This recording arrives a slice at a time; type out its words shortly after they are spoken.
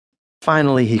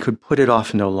Finally, he could put it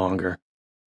off no longer.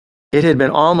 It had been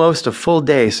almost a full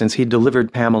day since he'd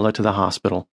delivered Pamela to the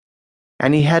hospital,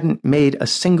 and he hadn't made a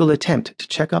single attempt to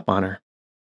check up on her.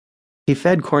 He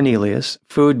fed Cornelius,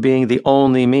 food being the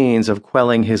only means of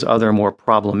quelling his other more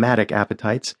problematic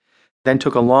appetites, then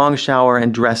took a long shower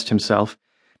and dressed himself,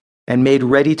 and made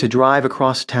ready to drive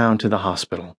across town to the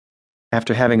hospital.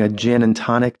 After having a gin and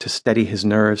tonic to steady his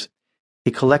nerves,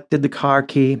 he collected the car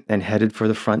key and headed for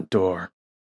the front door.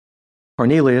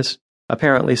 Cornelius,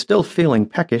 apparently still feeling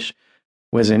peckish,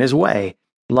 was in his way,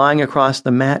 lying across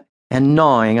the mat and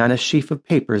gnawing on a sheaf of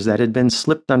papers that had been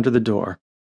slipped under the door.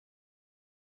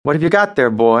 "What have you got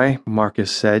there, boy?"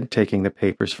 Marcus said, taking the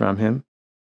papers from him.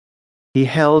 He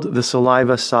held the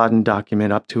saliva-sodden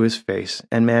document up to his face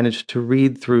and managed to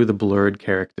read through the blurred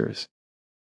characters.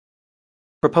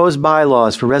 Proposed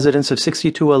bylaws for residents of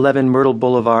 6211 Myrtle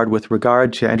Boulevard with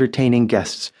regard to entertaining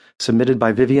guests, submitted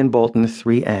by Vivian Bolton,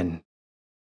 3N.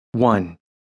 1.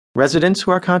 Residents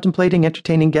who are contemplating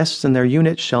entertaining guests in their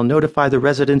units shall notify the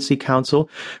Residency Council,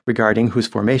 regarding whose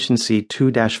formation see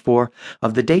 2-4,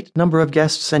 of the date, number of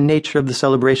guests, and nature of the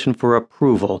celebration for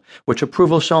approval, which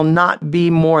approval shall not be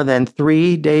more than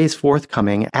 3 days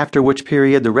forthcoming, after which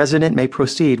period the resident may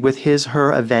proceed with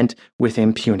his/her event with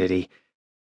impunity.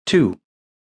 2.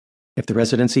 If the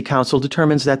Residency Council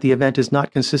determines that the event is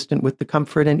not consistent with the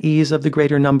comfort and ease of the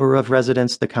greater number of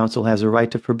residents, the Council has a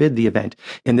right to forbid the event.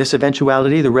 In this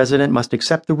eventuality, the resident must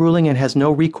accept the ruling and has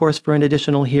no recourse for an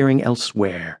additional hearing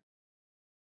elsewhere.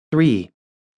 3.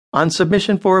 On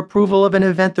submission for approval of an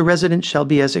event, the resident shall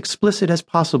be as explicit as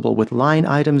possible with line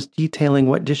items detailing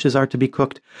what dishes are to be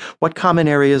cooked, what common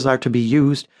areas are to be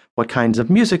used, what kinds of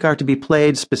music are to be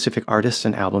played, specific artists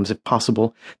and albums if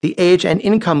possible, the age and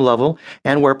income level,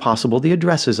 and where possible the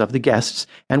addresses of the guests,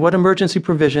 and what emergency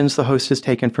provisions the host has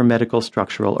taken for medical,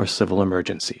 structural, or civil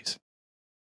emergencies.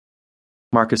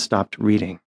 Marcus stopped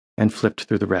reading and flipped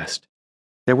through the rest.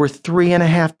 There were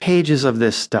 3.5 pages of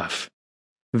this stuff.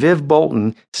 Viv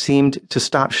Bolton seemed to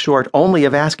stop short only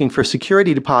of asking for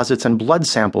security deposits and blood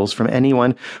samples from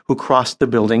anyone who crossed the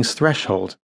building's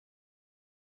threshold.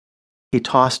 He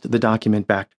tossed the document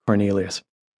back to Cornelius.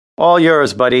 "All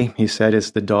yours, buddy," he said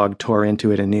as the dog tore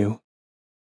into it anew.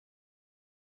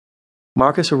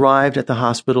 Marcus arrived at the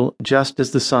hospital just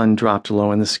as the sun dropped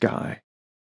low in the sky.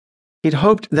 He'd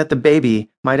hoped that the baby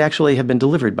might actually have been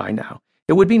delivered by now.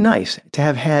 It would be nice to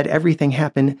have had everything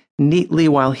happen neatly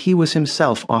while he was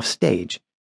himself off stage.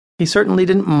 He certainly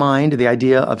didn't mind the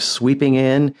idea of sweeping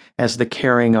in as the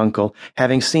caring uncle,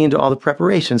 having seen to all the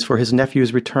preparations for his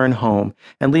nephew's return home,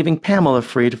 and leaving Pamela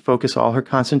free to focus all her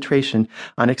concentration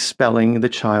on expelling the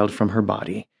child from her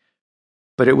body.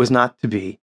 But it was not to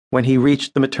be. When he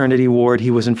reached the maternity ward,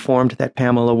 he was informed that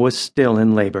Pamela was still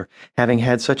in labor, having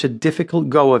had such a difficult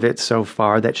go of it so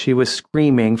far that she was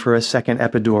screaming for a second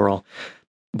epidural.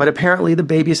 But apparently the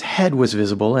baby's head was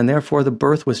visible, and therefore the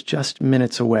birth was just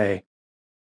minutes away.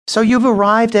 "So you've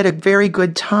arrived at a very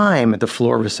good time," the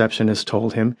floor receptionist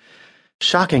told him,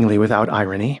 shockingly without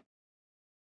irony.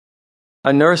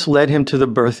 A nurse led him to the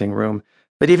birthing room,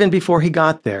 but even before he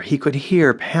got there, he could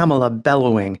hear Pamela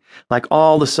bellowing, like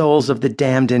all the souls of the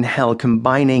damned in hell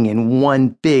combining in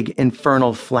one big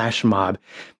infernal flash mob.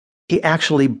 He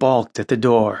actually balked at the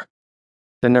door.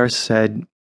 The nurse said,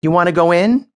 "You want to go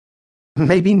in?"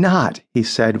 "Maybe not," he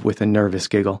said with a nervous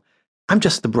giggle. "I'm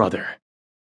just the brother."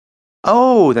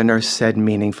 "Oh," the nurse said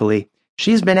meaningfully,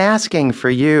 "she's been asking for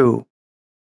you."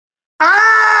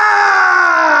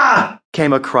 "Ah!"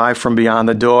 came a cry from beyond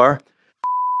the door.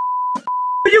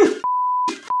 "You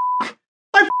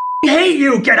I hate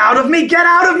you! Get out of me! Get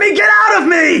out of me! Get out of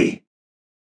me!"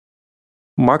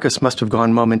 Marcus must have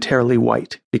gone momentarily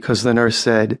white because the nurse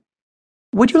said,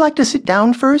 "Would you like to sit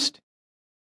down first?"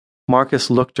 Marcus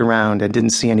looked around and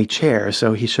didn't see any chair,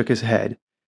 so he shook his head.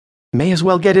 "May as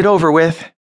well get it over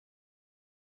with."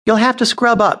 "You'll have to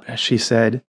scrub up," she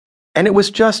said, and it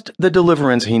was just the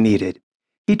deliverance he needed.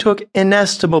 He took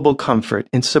inestimable comfort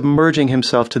in submerging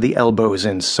himself to the elbows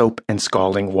in soap and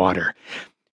scalding water,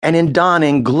 and in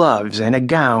donning gloves and a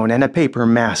gown and a paper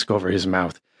mask over his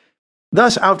mouth.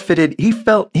 Thus outfitted, he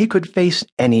felt he could face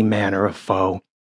any manner of foe.